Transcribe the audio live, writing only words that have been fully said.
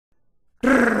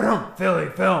Philly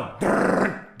film.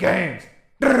 Games.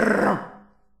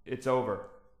 It's over.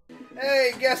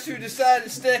 Hey, guess who decided to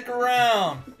stick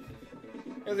around?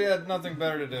 Because he had nothing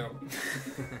better to do.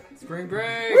 Spring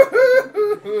break!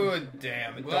 Woohoo!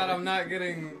 Damn it. Glad I'm not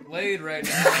getting laid right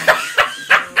now.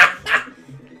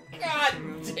 God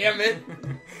damn it.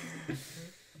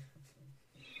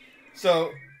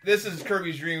 So, this is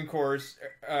Kirby's Dream Course.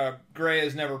 Gray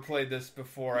has never played this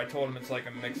before. I told him it's like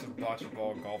a mix of bocce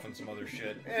ball, golf, and some other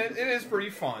shit. And it is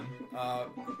pretty fun.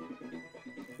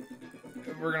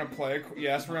 We're gonna play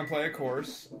a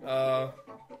course.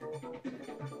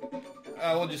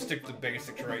 We'll just stick to the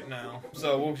basics right now.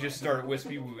 So we'll just start at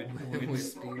Wispy Woods.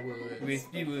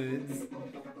 Wispy Woods.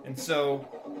 And so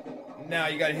now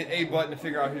you gotta hit A button to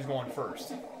figure out who's going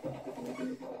first.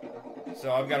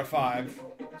 So I've got a 5,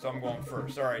 so I'm going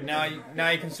first. Alright, now you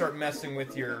can start messing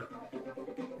with your...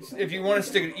 If you want to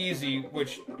stick it easy,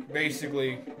 which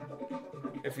basically,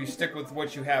 if you stick with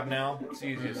what you have now, it's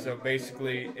easiest. So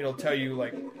basically, it'll tell you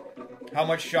like how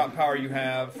much shot power you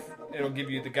have. It'll give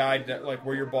you the guide that, like,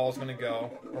 where your ball's going to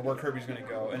go, or where Kirby's going to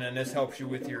go, and then this helps you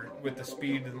with the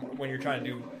speed when you're trying to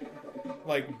do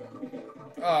like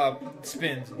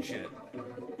spins and shit.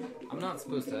 I'm not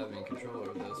supposed to have any control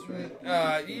over this,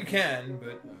 right? You can,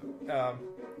 but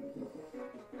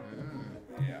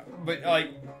yeah. But like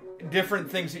different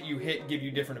things that you hit give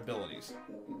you different abilities.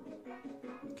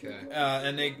 Okay.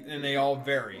 And they all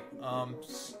vary.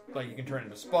 Like you can turn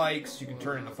into spikes, you can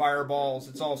turn into fireballs.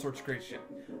 It's all sorts of crazy shit.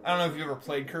 I don't know if you've ever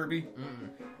played Kirby.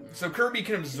 So Kirby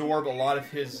can absorb a lot of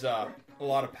his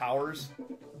powers.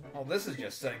 Oh, this is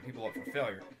just setting people up for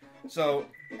failure. So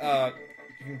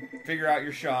you can figure out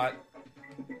your shot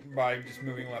by just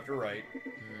moving left or right,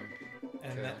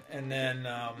 and then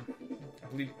I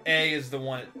believe A is the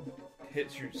one that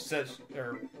hits your starts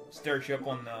you up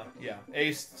on the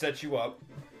A sets you up,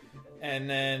 and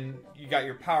then you got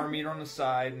your power meter on the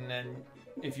side, and then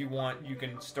if you want you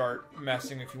can start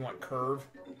messing if you want curve,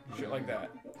 shit like that.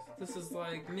 This is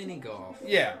like mini golf.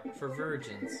 Yeah. For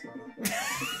virgins.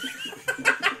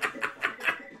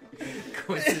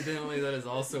 Coincidentally, that is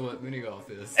also what mini golf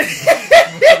is.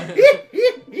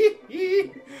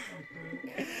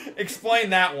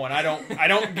 Explain that one. I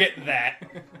don't get that.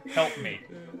 Help me.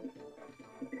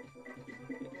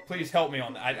 Please help me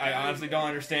on that. I honestly don't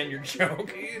understand your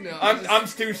joke. You know, I'm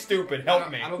too stupid.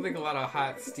 Help me. I don't think a lot of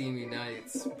hot, steamy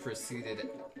nights proceeded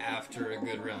after a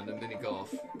good round of mini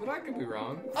golf, but I could be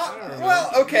wrong. I don't know.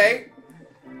 Well, okay.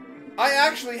 I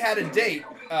actually had a date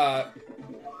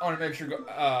on a miniature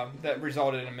that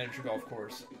resulted in a miniature golf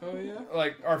course. Oh yeah.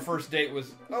 Like our first date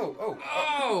was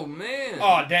Oh man.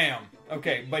 Oh damn.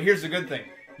 Okay, but here's the good thing.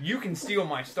 You can steal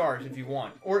my stars if you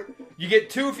want, or you get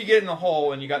 2 if you get in the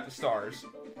hole and you got the stars.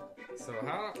 So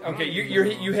how? Okay,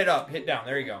 you hit up, hit down.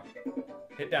 There you go.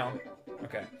 Hit down.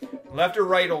 Okay. Left or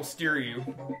right will steer you.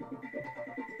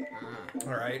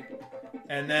 All right.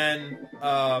 And then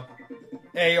A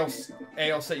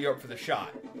will set you up for the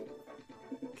shot.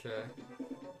 Okay.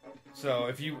 So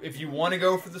if you want to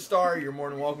go for the star, you're more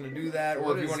than welcome to do that. Or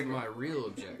What if you is want to my real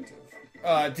objective?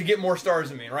 to get more stars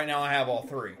than me. Right now I have all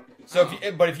 3. So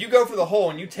but if you go for the hole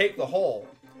and you take the hole,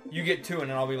 you get 2, and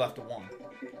then I'll be left to 1.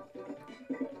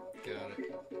 Got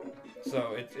it.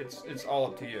 So it's all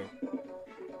up to you.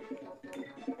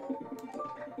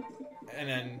 And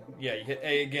then you hit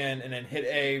A again, and then hit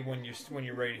A when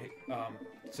you're ready.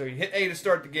 So you hit A to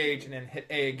start the gauge, and then hit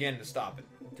A again to stop it.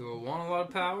 Do I want a lot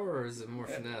of power, or is it more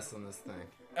finesse on this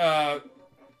thing?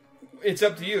 It's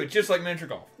up to you. It's just like miniature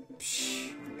golf.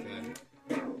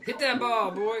 Okay. Hit that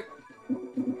ball, boy.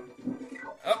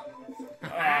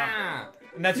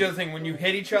 And that's the other thing. When you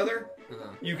hit each other,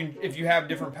 you can, if you have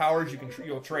different powers,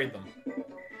 you'll trade them.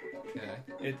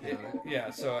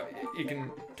 Okay. So it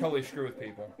can totally screw with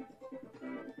people.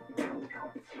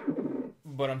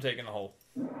 But I'm taking the hole.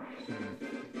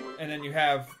 And then you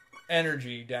have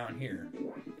energy down here.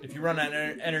 If you run out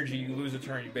of energy, you lose a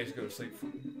turn. You basically go to sleep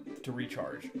to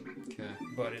recharge. Okay.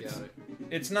 But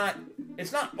it's not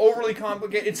overly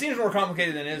complicated. It seems more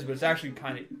complicated than it is, but it's actually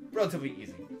kind of relatively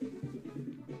easy.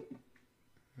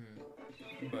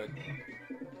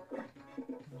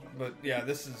 But yeah,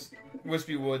 this is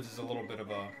Wispy Woods is a little bit of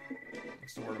a,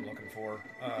 what's the word I'm looking for?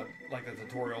 Like a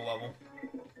tutorial level.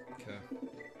 Okay.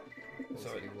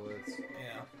 Wispy Woods.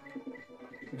 Yeah.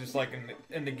 Just like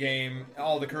in the game,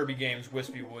 all the Kirby games,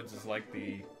 Wispy Woods is like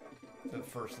the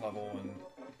first level, and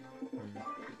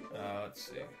let's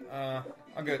see.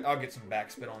 I'll get some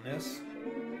backspin on this.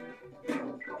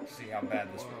 See how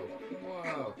bad this was.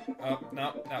 Whoa. Oh,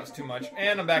 no, that was too much.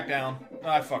 And I'm back down.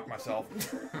 I fucked myself.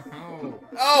 Oh.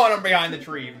 Oh, and I'm behind the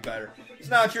tree, even better. So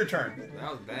now it's your turn.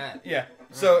 That was bad. Yeah.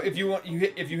 So if you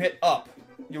hit up,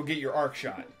 you'll get your arc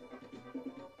shot. Okay.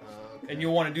 And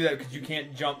you'll want to do that because you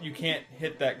can't jump. You can't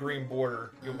hit that green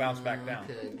border. You'll bounce back down.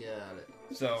 Okay, got it.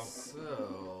 So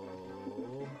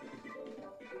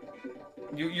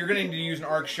you're going to need to use an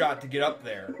arc shot to get up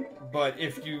there. But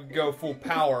if you go full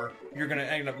power, you're going to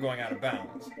end up going out of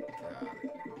bounds. Got it.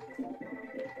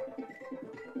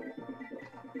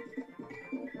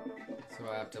 So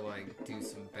I have to like do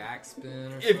some backspin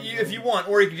or something? If you want,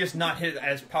 or you can just not hit it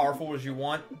as powerful as you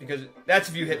want, because that's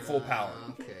if you hit full power.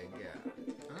 Okay, got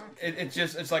it. Okay.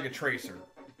 It's like a tracer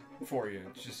for you.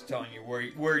 It's just telling you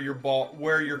where your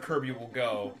Kirby will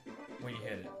go when you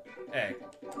hit it. Hey.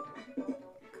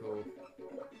 Cool.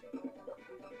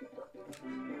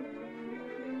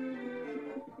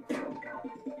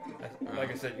 Like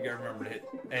I said, you gotta remember to hit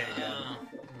A again.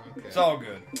 Okay. It's all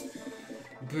good.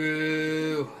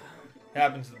 Boo.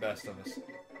 Happens to the best of us.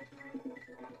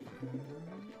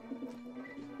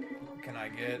 Can I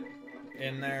get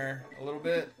in there a little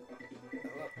bit?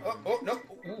 Oh, no.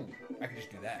 Ooh, I can just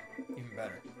do that. Even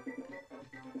better.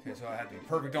 Okay, so I have to be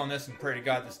perfect on this and pray to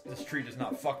God this tree does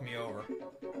not fuck me over.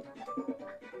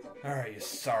 Alright, you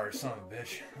sorry son of a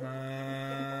bitch.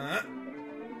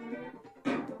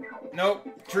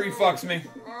 Nope, tree fucks me.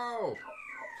 Oh.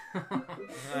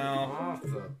 No.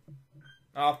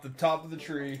 Off the top of the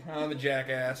tree. I'm a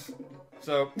jackass.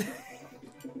 So,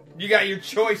 you got your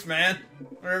choice, man.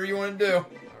 Whatever you want to do.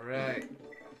 Alright.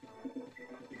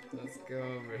 Let's go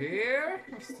over here.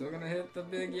 I'm still gonna hit the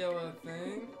big yellow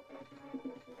thing.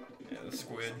 Yeah, the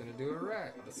squid. Just gonna do it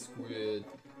right. The squid.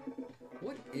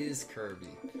 What is Kirby?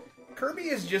 Kirby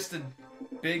is just a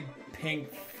big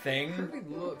pink thing. Kirby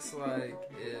looks like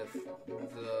if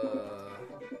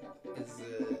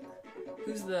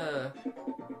who's the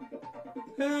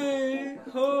hey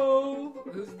ho?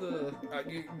 Who's the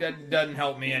That doesn't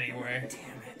help me anyway.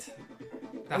 damn it?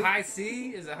 The High C?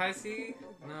 Is it High C?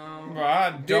 No. Well,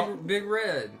 I don't. Big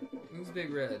Red. Who's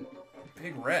Big Red?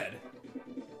 Big Red.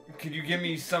 Could you give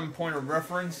me some point of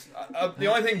reference? The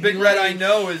only thing Big Red I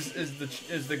know is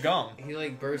the gum. He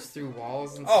like bursts through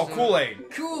walls and Oh, stuff. Kool-Aid.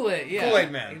 Kool-Aid, yeah.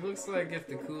 Kool-Aid Man. He looks like if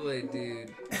the Kool-Aid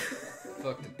dude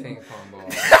fucked a ping pong ball.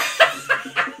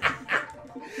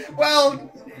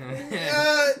 Well,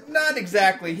 not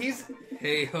exactly. He's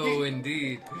Hey ho,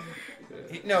 indeed.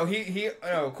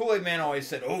 Kool-Aid Man always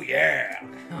said, "Oh yeah,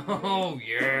 Oh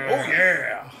yeah. oh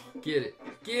yeah." Get it.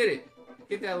 Get it.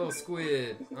 Get that little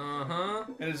squid. Uh-huh.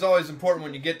 And it's always important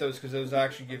when you get those because those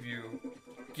actually give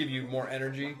you more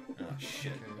energy. Oh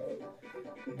shit.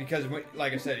 Because,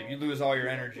 like I said, if you lose all your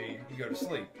energy, you go to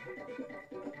sleep.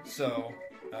 So,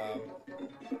 I think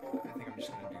I'm just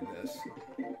going to do this.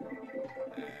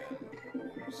 And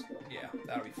yeah,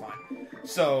 that'll be fine.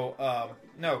 So,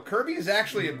 no, Kirby is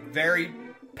actually a very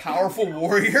powerful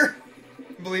warrior,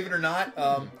 believe it or not.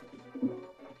 But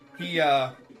he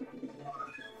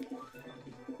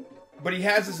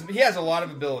has a lot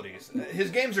of abilities.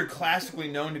 His games are classically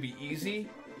known to be easy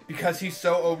because he's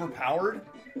so overpowered.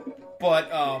 But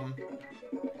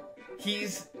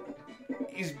he's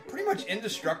pretty much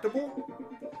indestructible,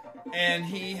 and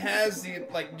he has the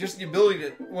ability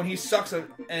to, when he sucks an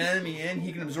enemy in,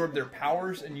 he can absorb their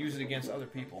powers and use it against other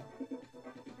people.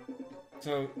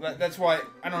 So that's why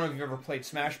I don't know if you've ever played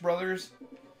Smash Brothers.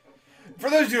 For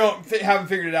those who haven't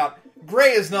figured it out,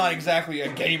 Gray is not exactly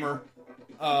a gamer.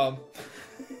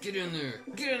 Get in there.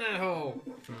 Get in that hole.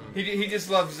 He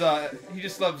just loves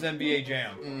NBA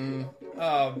Jam.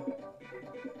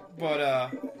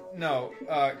 No.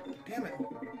 Damn it.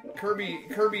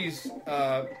 Kirby's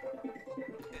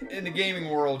in the gaming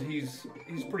world. He's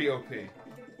pretty OP.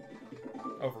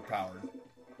 Overpowered.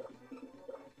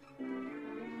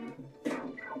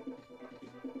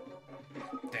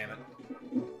 Damn it.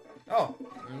 Oh.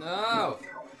 No.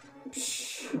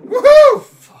 Woohoo!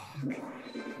 Fuck.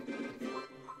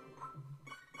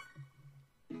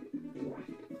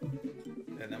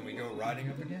 And then we go riding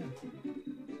up again.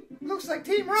 Looks like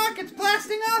Team Rocket's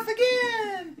blasting off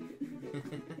again!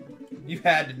 You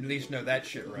had to at least know that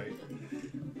shit right.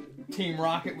 Team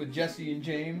Rocket with Jesse and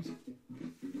James.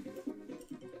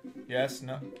 Yes,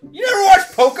 no. You never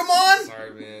watched Pokemon?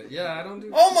 Sorry, man. Yeah, I don't do.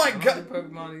 Oh my I don't God. do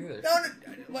Pokemon either.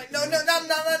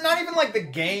 Not even like the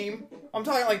game. I'm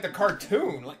talking like the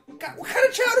cartoon. Like, God, what kind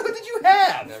of childhood did you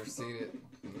have? Never seen it.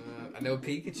 I know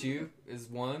Pikachu is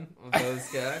one of those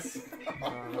guys.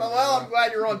 Well, I'm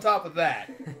glad you're on top of that.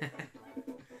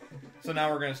 So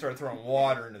now we're going to start throwing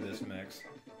water into this mix.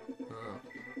 Oh,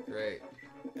 great.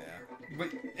 Yeah. But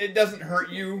it doesn't hurt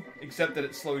you, except that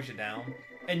it slows you down.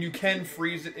 And you can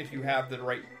freeze it if you have the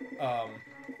right,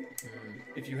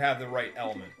 if you have the right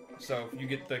element. So if you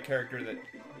get the character that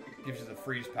gives you the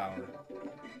freeze power,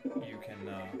 you can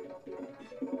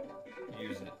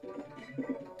use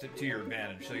it to your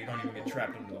advantage, so you don't even get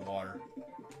trapped into the water.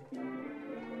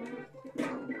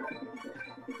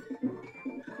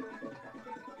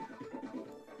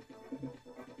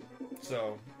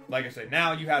 So, like I said,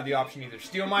 now you have the option to either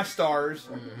steal my stars,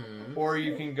 or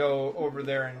you can go over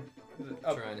there and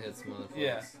try and hit some other folks.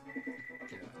 Yeah.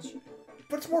 Gotcha.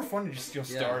 But it's more fun to just steal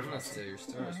stars. I'm gonna steal your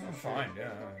stars. I'm For fine, sure.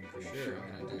 yeah. For sure,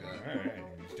 I'm gonna do that. Alright,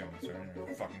 you steal my stars. You're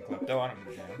a fucking klepto. I don't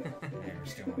give a damn. You're gonna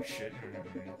steal my shit.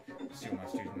 Steal my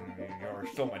student. You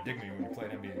already stole my dignity when you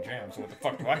played NBA Jam, so what the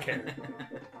fuck do I care?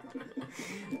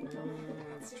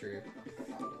 That's true.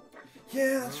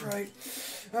 Yeah, that's right.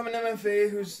 I'm an MFA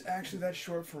who's actually that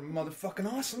short for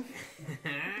motherfucking awesome.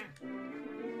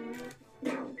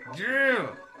 Yeah!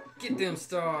 Get them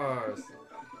stars!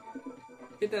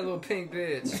 Hit that little pink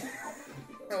bitch.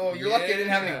 Oh, you're lucky I didn't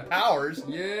have any powers.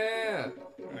 Yeah!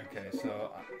 Okay,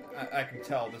 so I can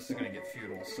tell this is going to get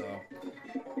futile, so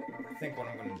I think what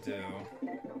I'm going to do,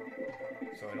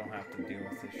 so I don't have to deal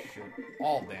with this shit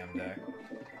all damn day,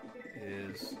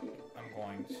 is I'm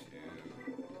going to...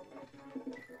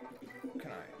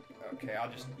 Can I... Okay,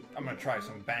 I'm going to try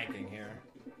some banking here.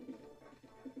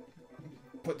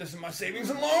 Put this in my savings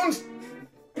and loans!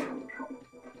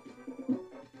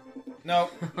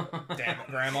 Nope. Damn it,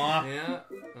 Grandma. Yeah,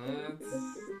 that's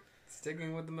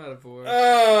sticking with the metaphor.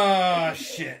 Oh,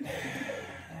 shit.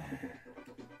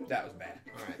 That was bad.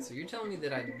 Alright, so you're telling me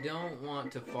that I don't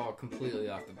want to fall completely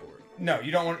off the board. No,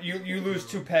 you don't want... You lose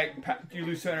two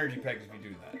energy pegs if you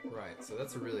do that. Right, so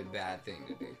that's a really bad thing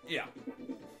to do. Yeah.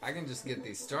 I can just get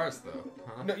these stars, though,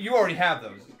 huh? No, you already have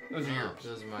those. Those are Oh, yours.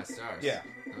 those are my stars. Yeah.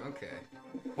 Okay.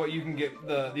 But you can get...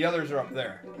 The others are up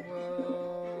there.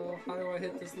 Well, how do I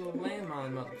hit this little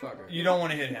landmine motherfucker? You don't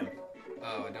want to hit him.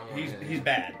 Oh, I don't want to hit He's him.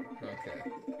 bad. Okay.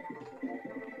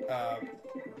 Uh,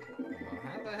 Well,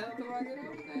 how the hell do I get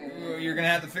over there? you're going to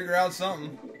have to figure out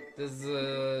something.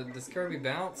 Does Kirby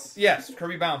bounce? Yes,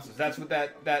 Kirby bounces. That's what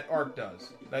that arc does.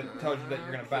 That tells you that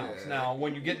you're going to bounce. Okay. Now,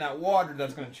 when you get in that water,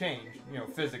 that's going to change. You know,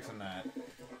 physics and that.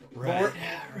 Right.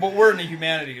 But we're in the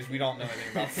humanities. We don't know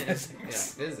anything about physics.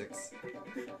 Yeah, physics.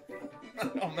 I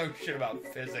don't know shit about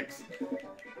physics.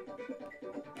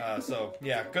 So,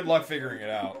 yeah, good luck figuring it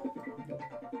out.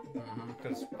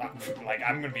 Because, I'm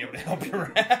going to be able to help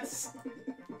your ass.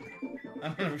 I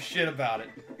don't know shit about it.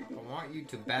 I want you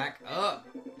to back up.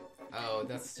 Oh,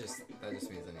 that just means I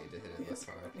need to hit it less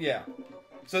hard. Yeah.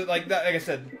 So, like I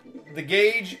said, the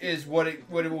gauge is what it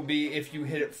will be if you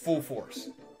hit it full force.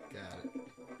 Got it.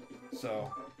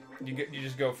 So, you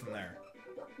just go from there.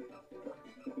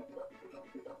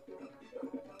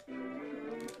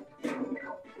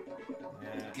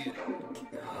 Yeah.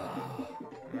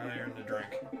 Now you're in the drink.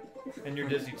 And you're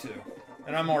dizzy too.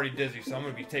 And I'm already dizzy, so I'm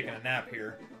going to be taking a nap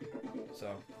here.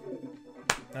 So.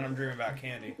 And I'm dreaming about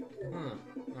candy.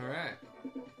 Alright.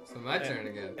 So my turn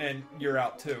again. And you're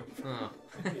out too. Huh.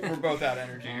 We're both out of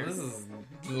energy Oh, here. this is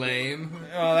lame.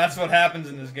 Oh, that's what happens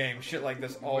in this game. Shit like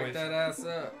this always. Wake that ass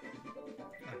up.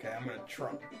 Okay, I'm gonna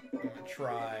try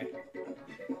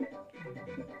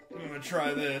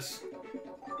this.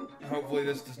 Hopefully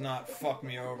this does not fuck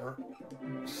me over.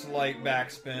 Slight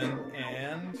backspin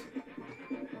and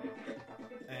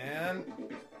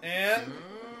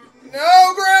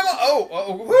no, Grandma!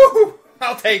 Oh, woo!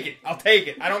 I'll take it.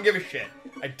 I don't give a shit.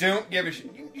 I don't give a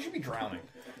shit. You should be drowning.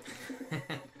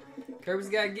 Kirby's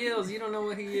got gills. You don't know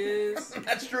what he is.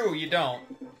 That's true. You don't.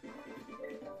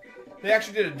 They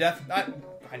actually did a death.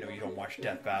 I know you don't watch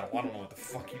Death Battle. I don't know what the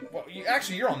fuck you. Well,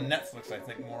 you're on Netflix. I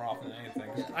think more often than anything.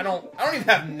 I don't even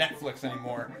have Netflix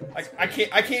anymore. I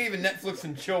can't even Netflix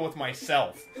and chill with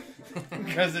myself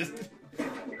because it's.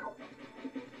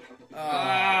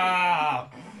 I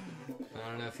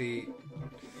don't know if he.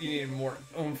 You need more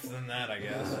oomph than that, I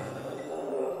guess.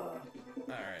 All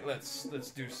right, let's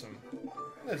do some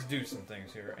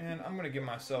things here, and I'm gonna give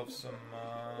myself some.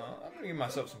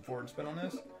 Forward spin on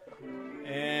this,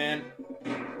 and.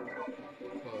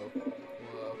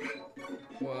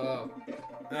 Whoa.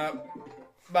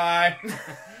 Bye.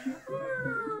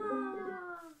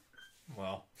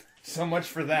 Well, so much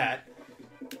for that.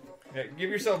 Yeah, give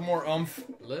yourself more oomph.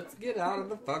 Let's get out of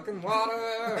the fucking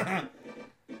water.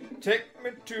 Take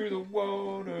me to the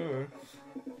water.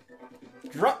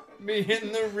 Drop me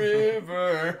in the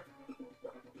river.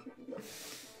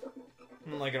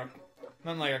 Not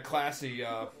like a classy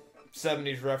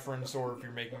 70s reference, or if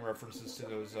you're making references to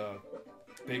those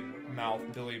big mouth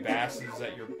Billy Basses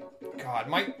that you're. God,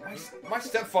 my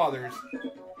stepfather's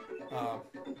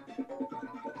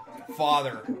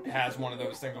father has one of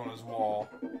those things on his wall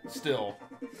still.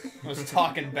 was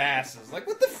talking basses. Like,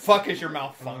 what the fuck is your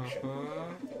malfunction?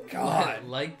 God.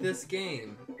 Like this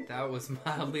game, that was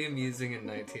mildly amusing in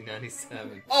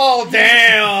 1997. Oh,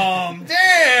 damn!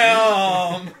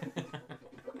 Damn!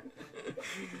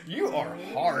 You are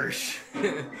harsh.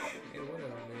 Hey,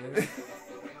 whatever, man.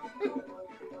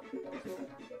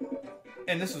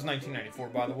 And this was 1994,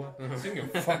 by the way. So you can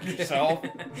go fuck yourself.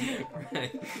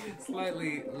 Right.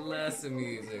 Slightly less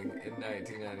amusing in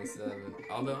 1997.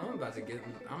 Although I'm about to get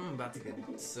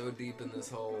so deep in this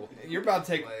hole. You're about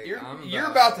to take. Like, you're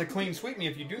about to clean sweep me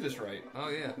if you do this right. Oh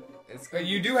yeah, it's.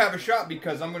 You do have a shot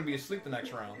because I'm going to be asleep the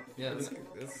next round. Yeah, it's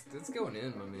going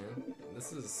in, my man.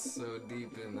 This is so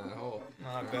deep in that hole.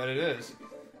 I bet it is.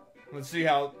 Let's see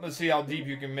how deep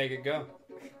you can make it go.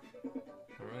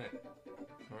 All right.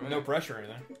 No pressure or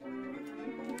anything.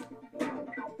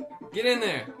 Get in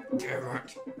there! Damn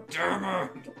it! Damn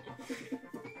it!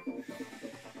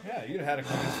 Yeah, you'd have had a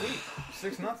clean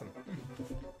sweep. 6-0.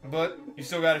 But you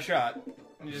still got a shot.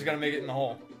 You just got to make it in the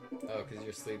hole. Oh, because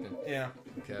you're sleeping. Yeah.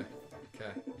 Okay.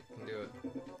 Can do it.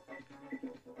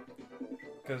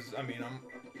 Because, I mean,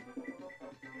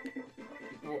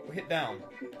 Well, hit down.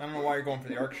 I don't know why you're going for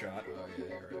the arc shot. Oh, yeah,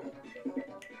 you're right.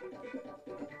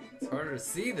 It's harder to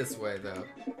see this way, though.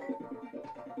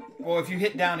 Well, if you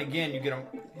hit down again, you get them.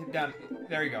 Hit down.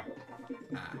 There you go.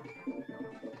 Ah.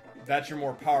 That's your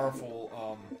more powerful.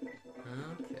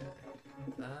 Okay.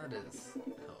 That is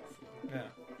helpful. Yeah.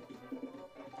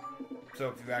 So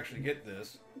if you actually get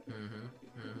this,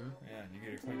 Mm-hmm. yeah, you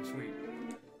get a clean sweep.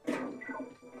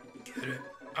 Get it.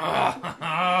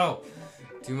 Oh!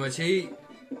 Too much heat.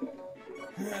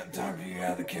 Time to get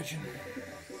out of the kitchen.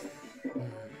 Alright,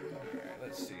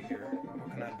 let's see here.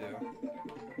 What can I do?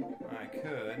 I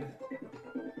could.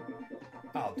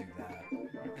 I'll do that.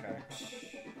 Okay.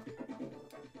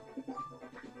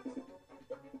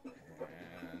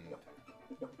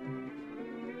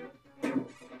 And.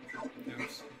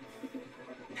 Oops.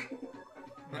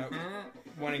 Nope.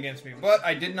 Went against me. But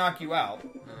I did knock you out.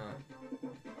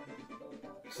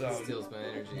 So. It steals my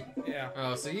energy. Yeah.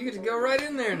 Oh, so you get to go right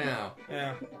in there now.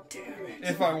 Yeah. Damn it.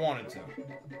 If I wanted to.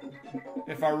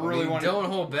 If I really wanted Don't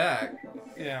hold back.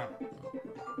 Yeah.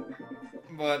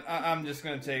 But I'm just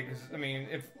going to take, I mean,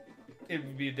 if it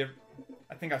would be a different,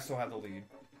 I think I still have the lead.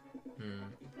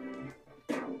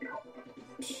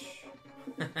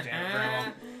 Damn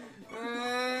it,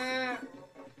 Grandma.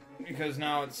 Because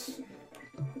now it's,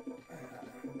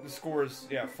 the score is,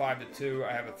 5-2.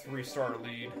 I have a 3-star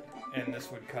lead, and this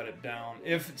would cut it down.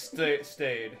 If it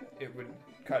stayed, it would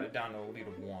cut it down to a lead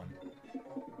of 1.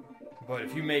 But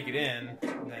if you make it in,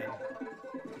 then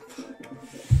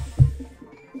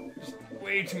just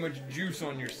way too much juice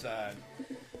on your side.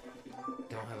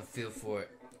 Don't have a feel for it.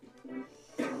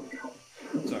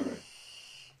 It's alright.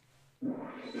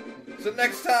 So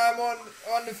next time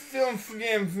on the film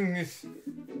game,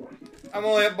 I'm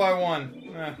only up by 1.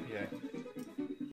 Yeah.